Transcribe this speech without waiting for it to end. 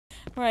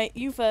Right,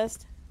 you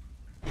first.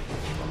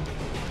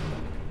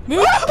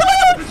 Move!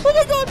 Oh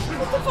my god!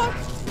 What the fuck?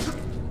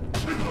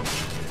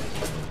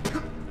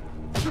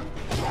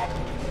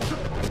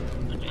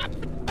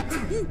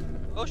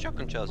 Oh,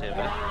 shotgun shells here,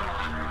 man.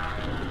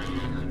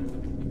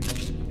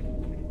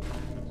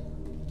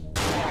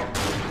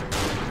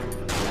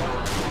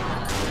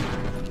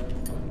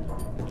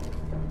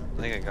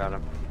 I think I got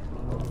him.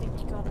 I think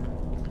you got him.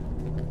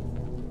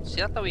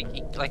 See, I thought he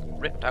like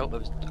ripped out of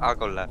his... I'll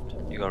go left.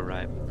 You go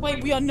right.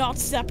 Wait, we are not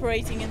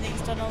separating in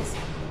these tunnels.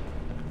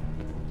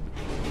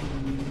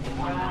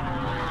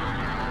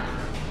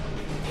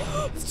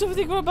 There's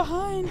something right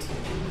behind. Is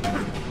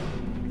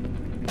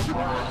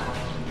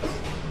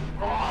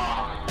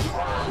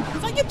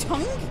that your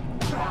tongue?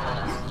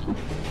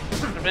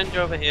 Syringe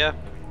over here.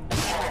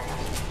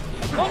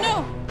 Oh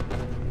no!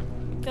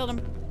 Killed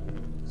him.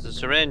 There's a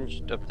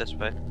syringe up this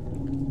way.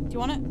 Do you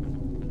want it?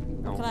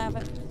 No. Can I have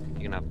it?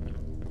 You can have it.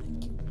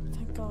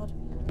 Thank God.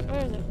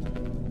 Where is it?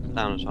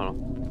 Down the tunnel.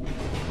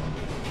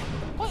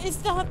 What is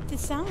that? The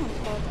sound?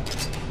 Oh,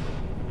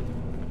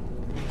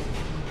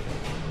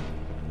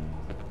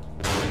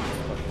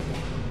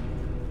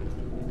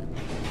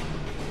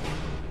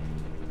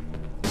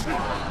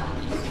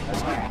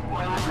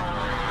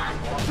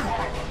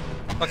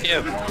 Fuck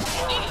you.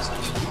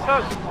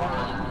 Fuck.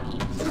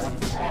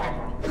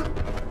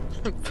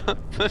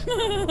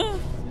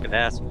 Good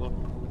asshole.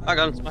 I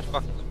got him, smash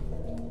buckets.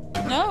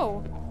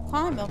 no!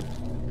 Climb them.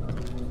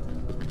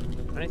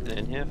 Anything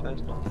in here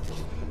first?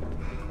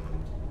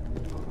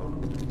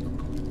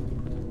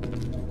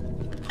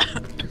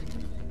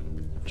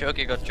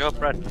 Jokey got job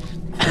bread.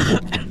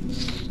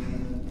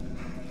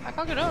 I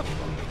can't get up.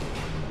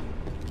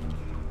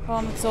 Oh,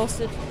 I'm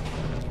exhausted.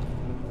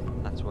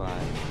 That's why.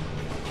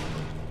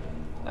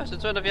 Oh,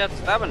 since when have you had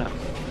stamina?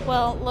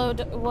 Well,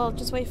 well,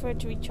 just wait for it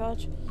to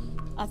recharge.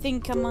 I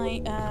think I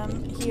might,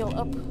 heal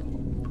up.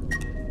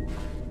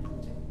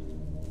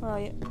 Where are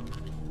you?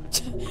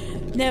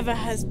 Never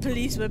has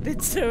police work been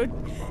so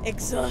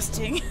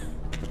exhausting.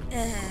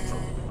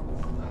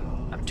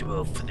 I'm too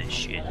old for this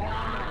shit.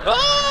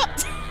 Ah!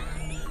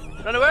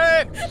 Run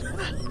away!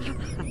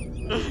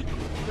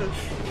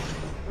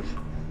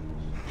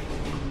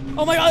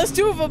 Oh my god, there's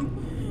two of them!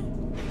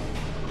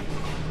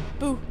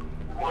 Boo.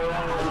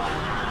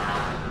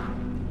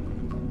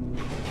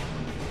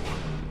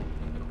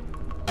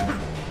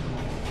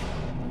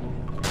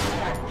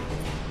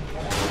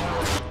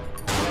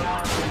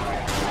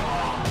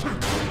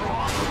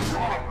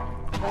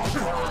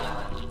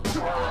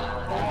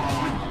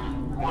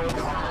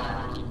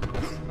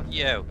 Fuck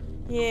you.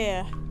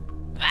 Yeah.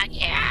 Fuck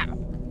you!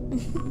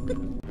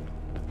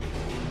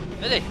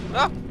 Billie,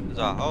 look! There's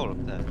a hole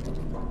up there.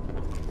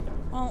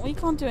 Well, we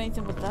can't do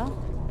anything with that.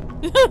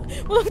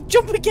 Well,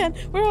 jump again!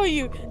 Where are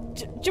you?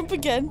 Jump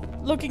again.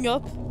 Looking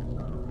up.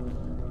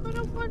 I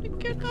don't want to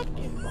get up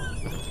there.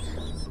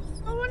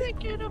 I want to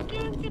get up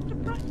there and get the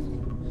bread.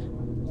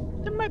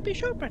 There might be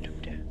shortbread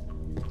up there.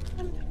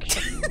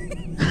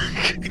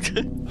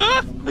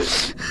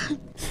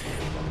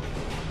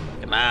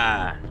 Come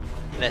on.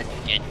 Let's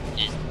get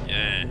this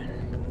done.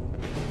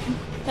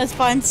 Let's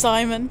find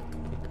Simon.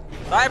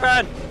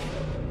 Simon!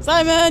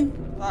 Simon!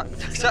 Oh,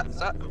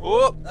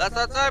 that's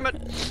not Simon!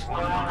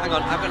 Hang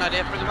on, I have an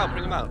idea. Bring him out,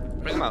 bring him out.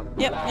 Bring him out.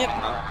 Yep.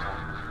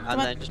 And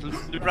then just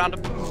loot around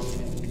him.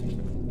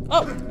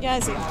 Oh, yeah, I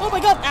see. Oh my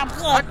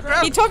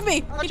god! He took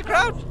me! How's your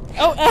crowd?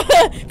 Oh,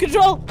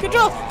 control! Get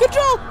out of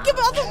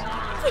the...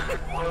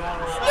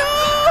 No!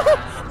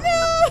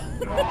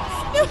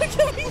 No,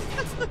 get me!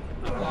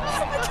 I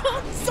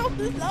can't stop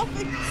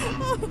laughing.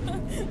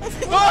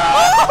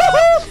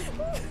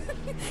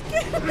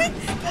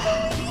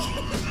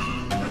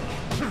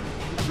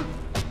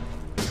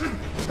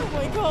 Oh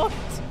my god!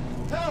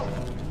 Help!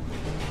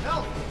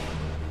 Help!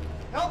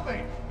 Help me!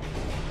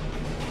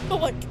 Oh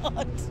my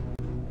god!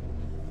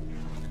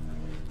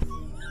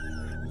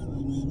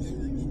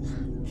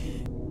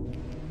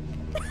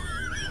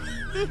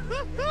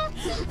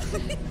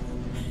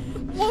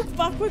 Walk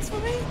backwards for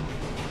me.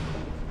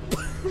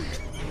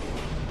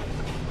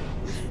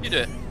 You do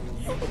it.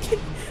 Okay.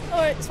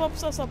 Alright, swap.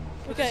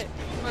 Okay.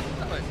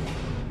 That way.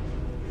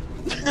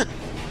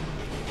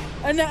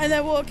 And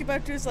then walking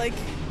back to us like...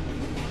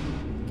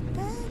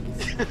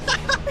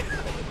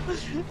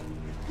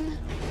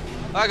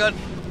 Oh god.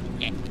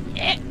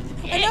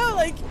 I know,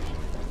 like...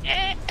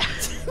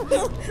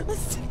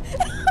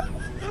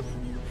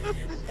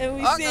 and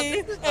we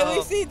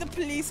see the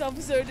police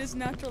officer in his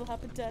natural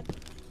habitat.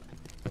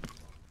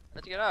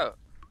 Let's get out.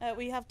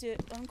 We have to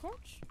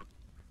uncrouch.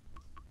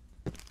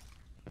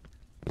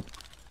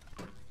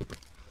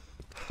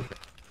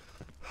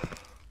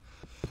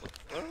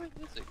 What are we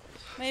missing?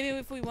 Maybe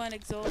if we weren't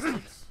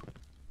exhausted.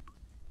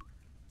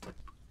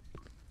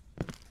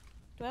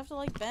 Do I have to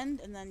like bend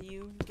and then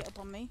you get up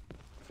on me?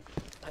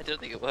 I don't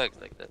think it works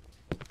like that.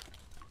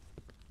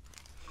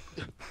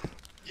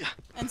 Yeah.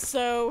 And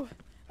so,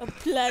 a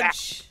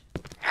pledge.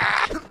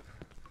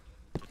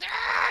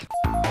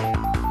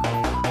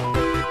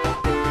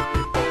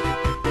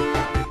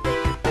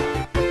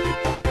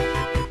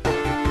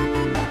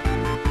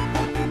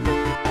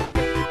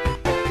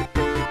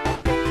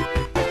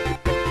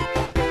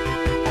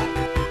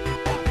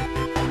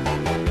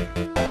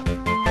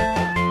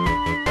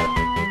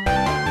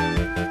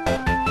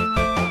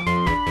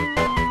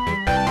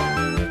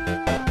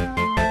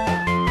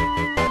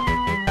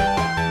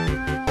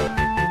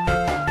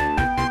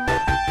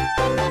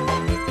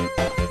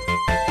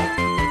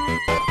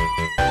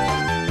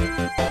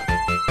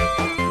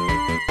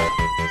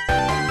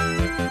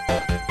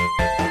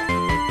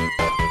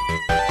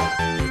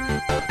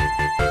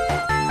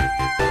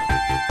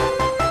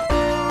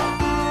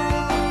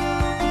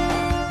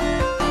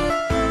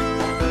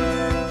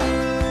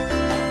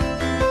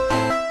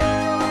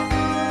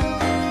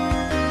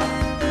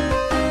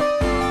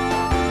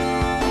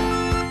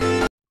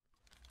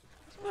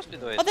 Must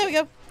be the way. Oh, there we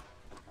go.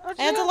 Oh,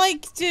 I had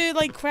to do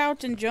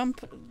crouch and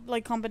jump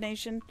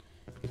combination.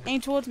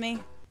 Aim towards me.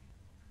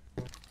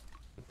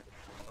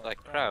 Like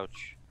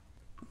crouch.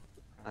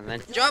 And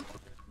then jump!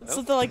 Nope.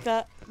 Something like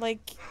that.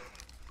 Like,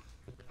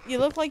 you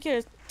look like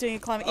you're doing a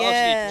climb. Oh, so you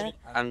Yeah. jump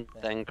and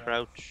then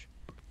crouch.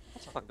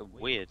 That's fucking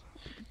weird.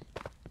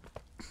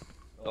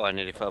 Oh, I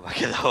nearly fell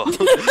back in the hole.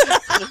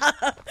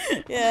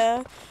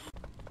 Yeah.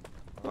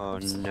 Oh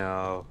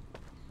no.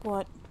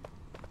 What?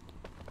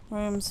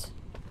 Rooms.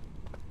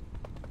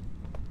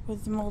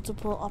 With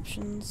multiple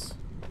options.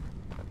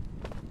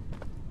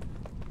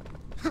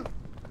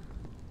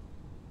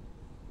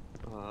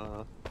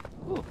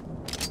 Ooh.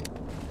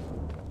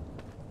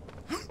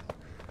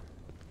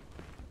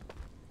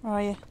 Where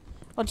are you?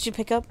 What did you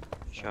pick up?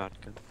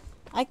 Shotgun.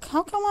 How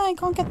come I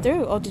can't get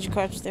through? Oh, did you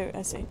crouch through?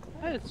 I see.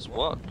 It's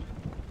what?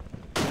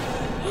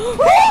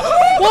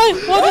 What?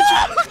 What did you?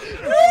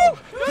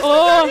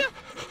 Oh!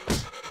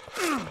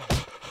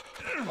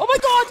 Oh my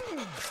God!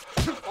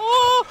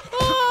 Oh!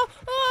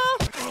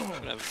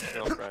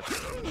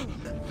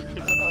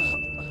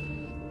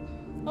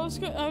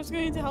 I was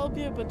going to help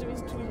you, but it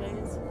was too late.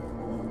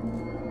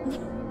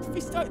 We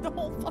started the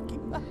whole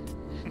fucking map.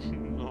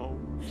 No.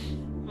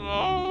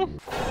 No.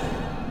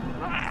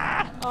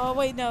 Oh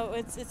wait, no,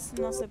 it's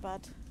not so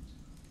bad.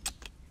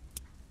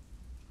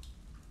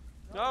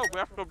 No, we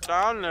have to go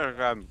down there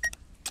again.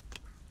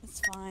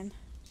 It's fine.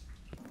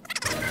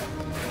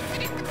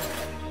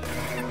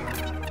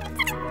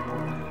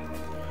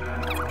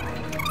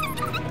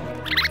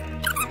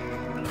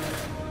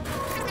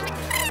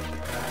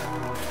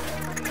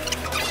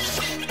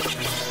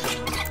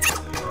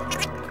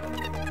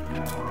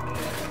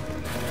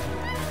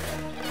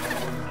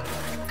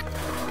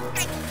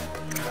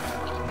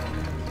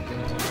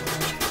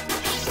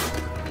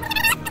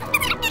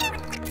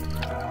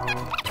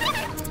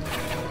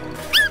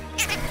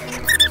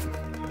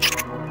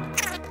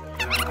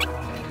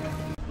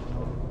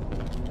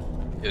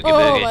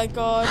 Oh my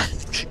God.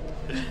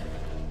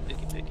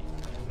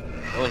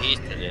 Oh, he's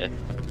still here.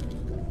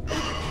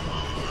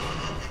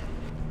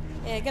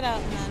 Yeah, get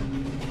out, man.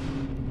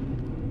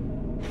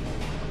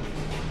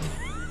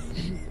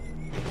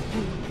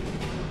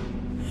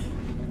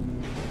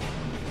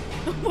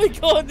 Oh my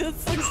God,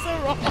 this looks so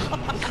wrong.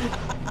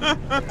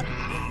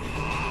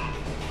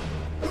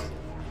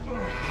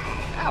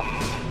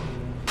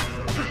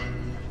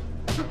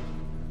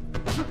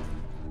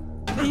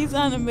 These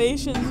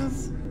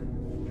animations.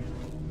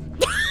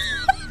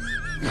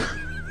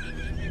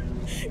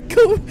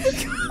 Go.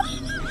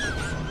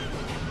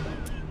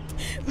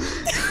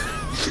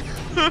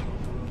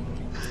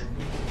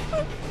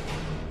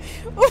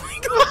 Oh my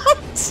God!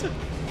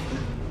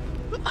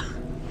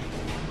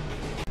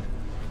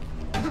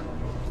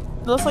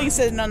 Looks like you're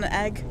sitting on an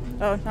egg.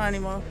 Oh, not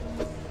anymore.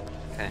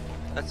 Okay,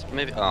 that's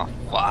maybe. Oh,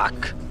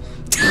 fuck!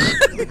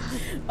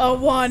 Oh,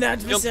 one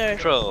Jump adversary.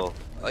 control.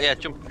 Oh, yeah,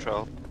 jump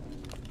control.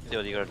 See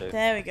what you gotta do.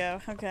 There we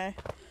go. Okay.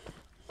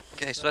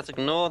 Okay, so let's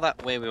ignore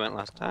that way we went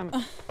last time.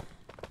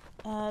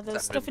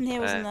 There's stuff in here,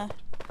 wasn't there?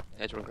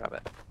 Yeah, do you want to grab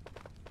it?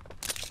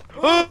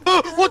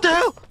 What the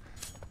hell?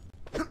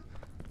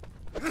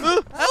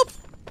 Help!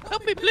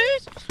 Help me,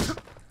 please!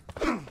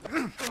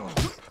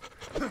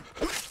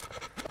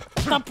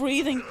 Stop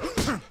breathing.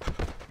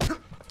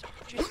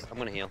 Jeez, I'm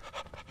gonna heal.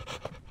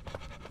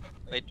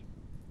 Wait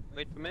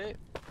for me.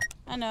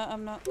 I know.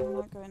 I'm not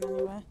going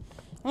anywhere.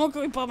 I'm not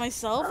going by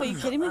myself. Are you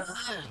kidding me?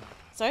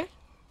 Sorry?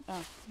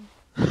 Oh.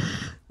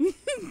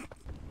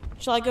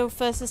 Shall I go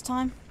first this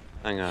time?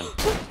 Hang on.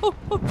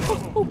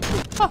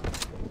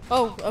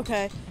 Oh,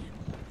 okay.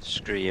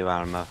 Screw you,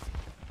 Alma.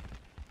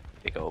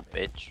 Big old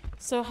bitch.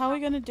 So how are we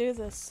gonna do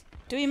this?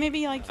 Do we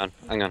maybe like?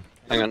 Hang on.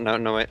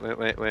 No, wait.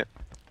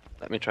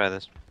 Let me try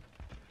this.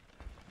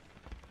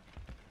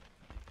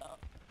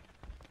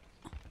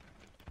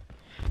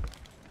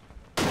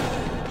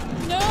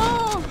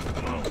 No!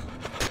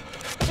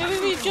 Maybe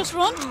we just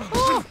run?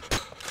 Oh!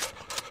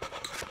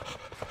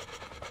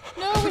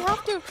 No, we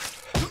have to!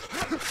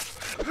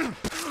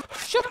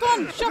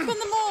 Shotgun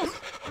them all!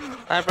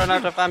 I've run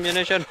out of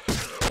ammunition!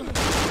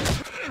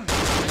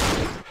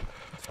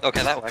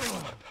 Okay, that worked.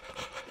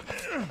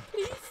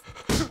 Please?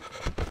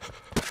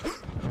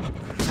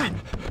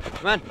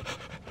 Come on!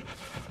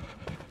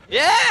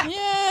 Yeah!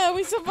 Yeah,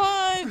 we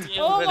survived!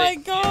 You Oh my really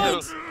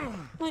God! do.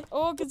 My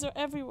organs are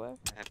everywhere.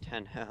 I have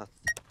 10 health.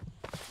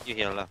 You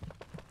heal up.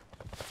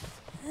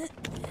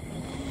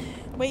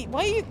 Wait,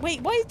 why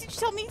did you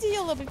tell me to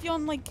heal up if you're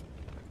on like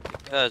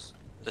Because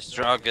the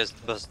strongest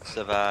must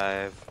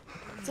survive.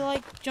 to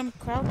like jump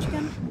crouch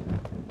again?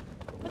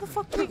 Where the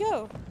fuck do we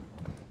go?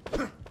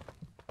 What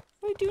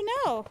do we do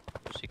now?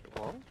 Secret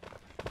wall?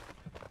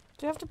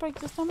 Do we have to break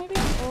this down maybe?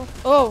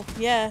 Oh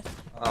yeah.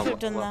 Oh, Could have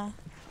done that.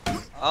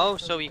 Oh,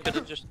 so you could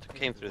have just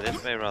came through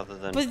this way rather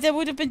than. But they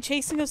would have been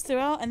chasing us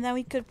throughout, and then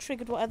we could have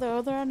triggered what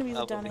other enemies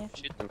Oh, are down well, we here. could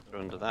shoot them through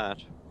under that.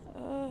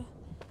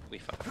 We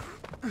fuck.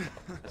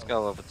 Let's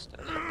go over the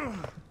stairs.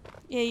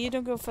 Yeah, you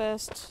don't go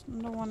first.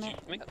 I don't want it.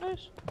 Make that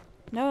noise?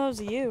 No, it was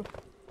you.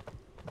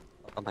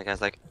 Oh my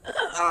guy's like.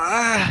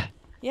 Ah!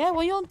 Yeah,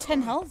 well, you're on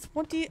 10 health.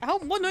 What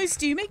noise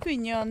do you make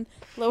when you're on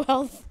low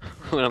health?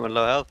 When I'm on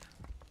low health.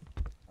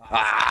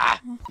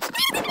 Ah!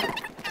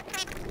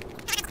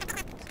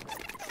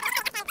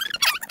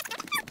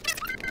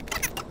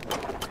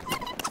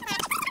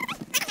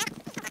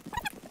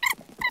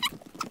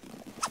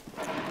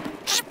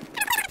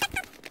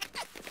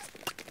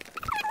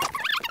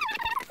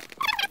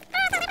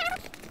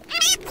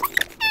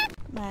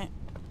 Right.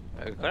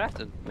 We're gonna have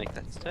to make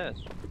that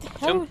stairs.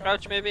 Hell. Jump,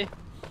 crouch, maybe.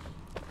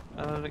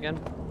 Again.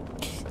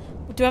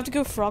 Do I have to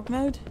go frog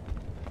mode?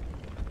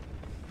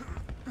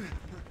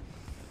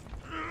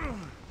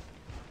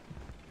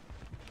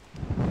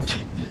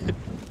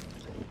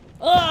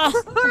 Ah!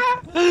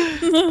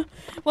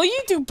 Well,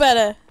 you do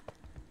better.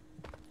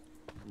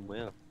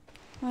 Well.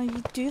 Well,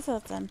 you do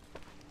that then.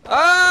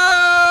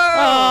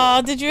 Oh!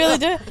 Oh, did you really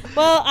do it?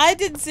 Well, I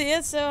didn't see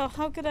it, so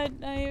how could I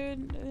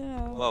even, you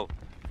know, Whoa.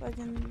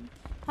 fucking...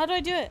 How do I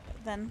do it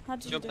then? How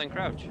do you Jump do then it?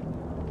 crouch.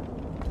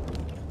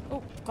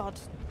 Oh, God.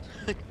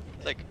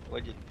 Like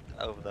when you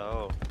over the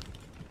hole.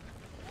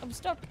 I'm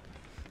stuck.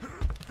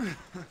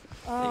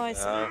 Oh, I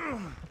see.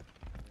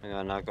 Hang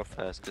on, I'll go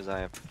first because I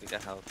have to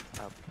get help.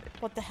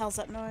 What the hell's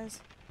that noise?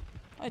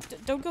 Oh,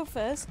 don't go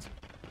first.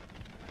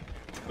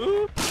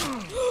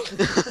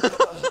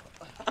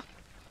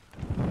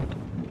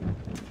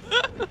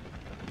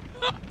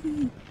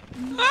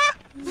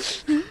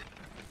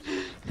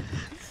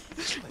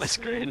 My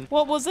screen.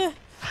 What was it?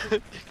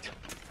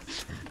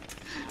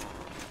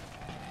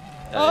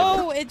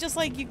 Oh, it just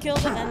like you killed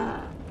it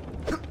and...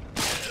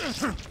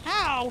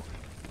 How?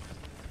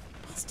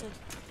 Bastard.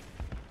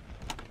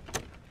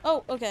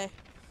 Oh, okay.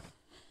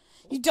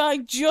 You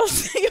died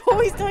just... You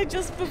always die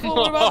just before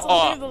we're about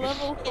to leave the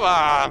level. Come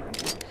on.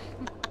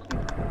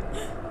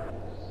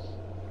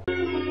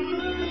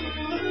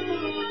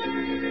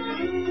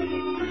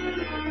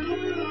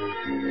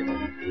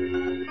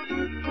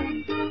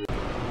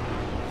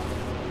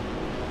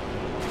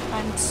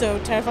 I'm so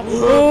terrified.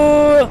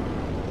 Oh,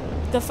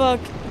 the fuck?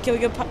 Can we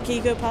go? Can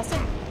you go past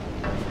it?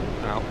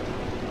 Ow.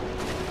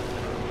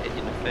 Hit you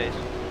in the face.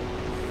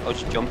 Oh,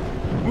 just jump.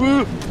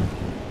 Woo!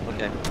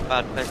 Okay.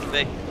 Bad place to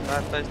be.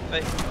 Bad place to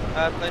be.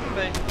 Bad place to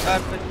be.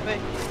 Bad place to be.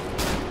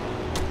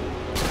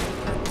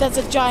 There's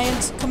a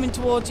giant coming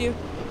towards you.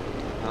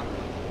 Oh.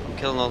 I'm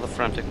killing all the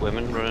frantic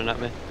women running at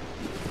me.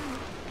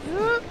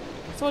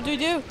 So what do we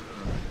do?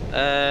 We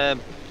have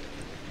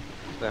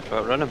to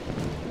outrun him.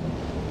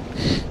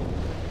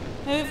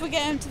 Maybe if we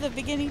get him to the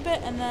beginning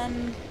bit and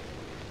then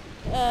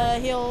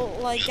he'll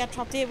like get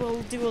trapped here,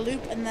 we'll do a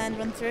loop and then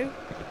run through.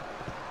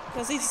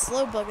 Because he's a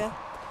slow bugger.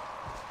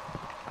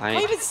 I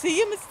can't even see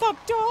him, it's that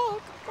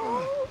dark.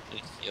 Oh.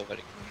 Heal,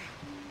 buddy.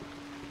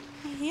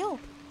 Heal.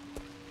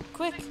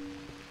 Quick.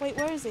 Wait,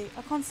 where is he?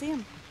 I can't see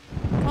him.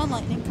 Come on,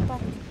 Lightning, come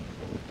back.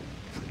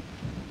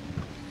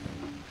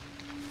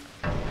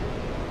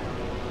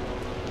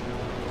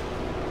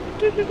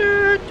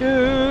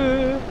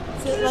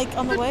 Is it like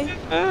on the way?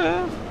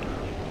 I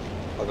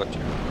got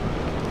you.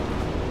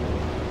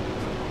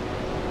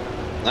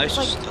 Nice,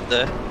 Like- just stood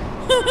there.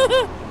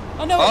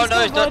 Oh no, Oh he's no,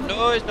 not he's not. good.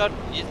 No, he's not.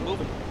 He's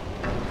moving.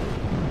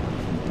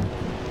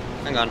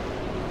 Hang on.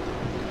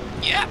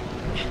 Yeah.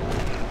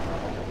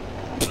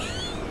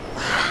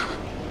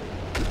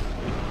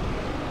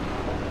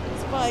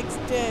 Spikes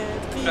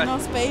dead. Can you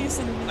not space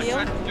and I heal?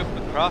 tried to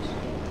jump across,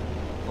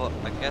 but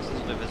I guess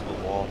it's an invisible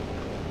wall.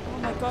 Oh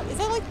my god. Is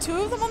there like two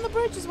of them on the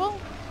bridge as well?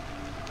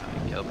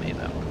 Oh, you killed me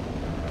now.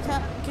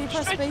 Can you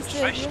press Straight, space to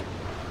straight. heal?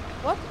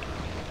 What?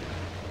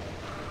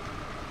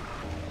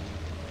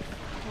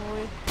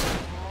 Oh,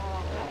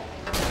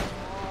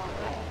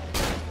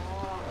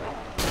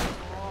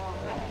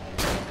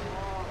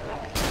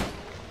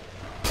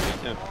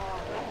 Yeah.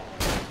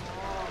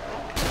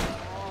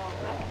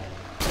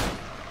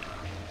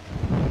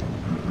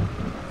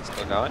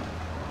 Still going?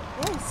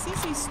 yeah, it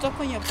seems to be stuck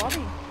on your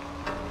body.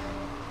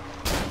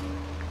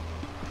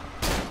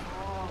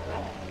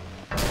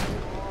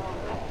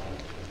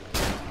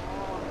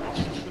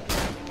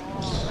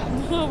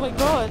 Oh my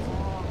god.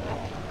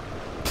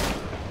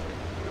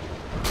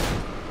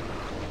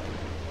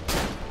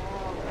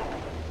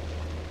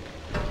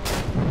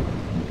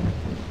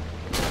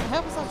 I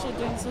hope it's actually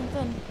doing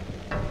something.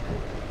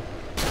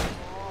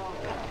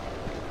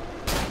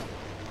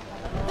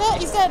 Yeah,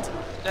 he's dead!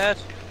 Dead.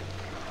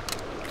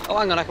 Oh,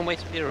 hang on, I can wait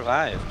to be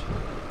revived.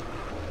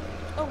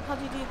 Oh, how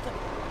do you do that?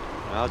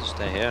 I'll just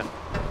stay here.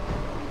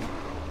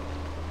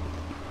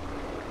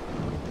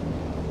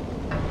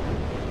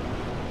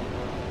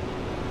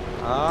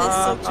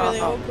 This looks really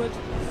awkward.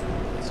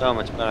 So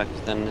much better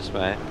than this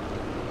way.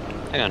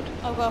 Hang on.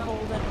 I'll go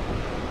hold it.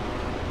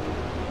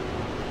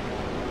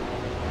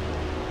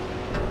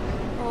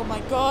 Oh my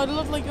god, it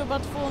looks like you're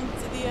about to fall into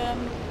the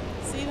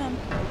sea then.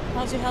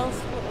 How's your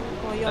health?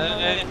 Oh, you're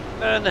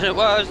Better than it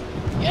was.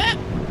 Yeah.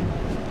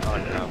 Oh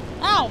no.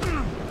 Ow!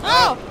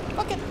 Ow!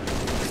 Fuck it!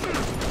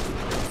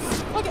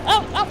 Fuck it!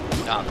 Ow! Ow!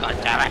 Oh god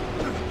damn it.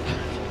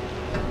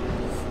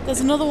 There's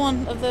another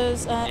one of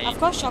those. I've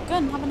got a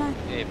shotgun, haven't I?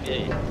 Hey,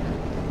 Billie.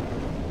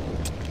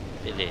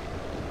 Billie.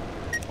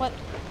 What?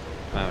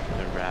 Wow,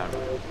 turn around.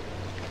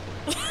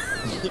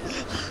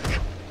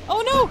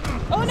 Oh no!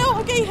 Oh no!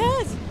 I'm getting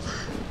hurt!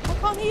 I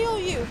can't heal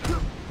you!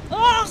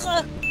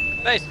 Ugh!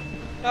 Face!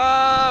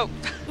 No!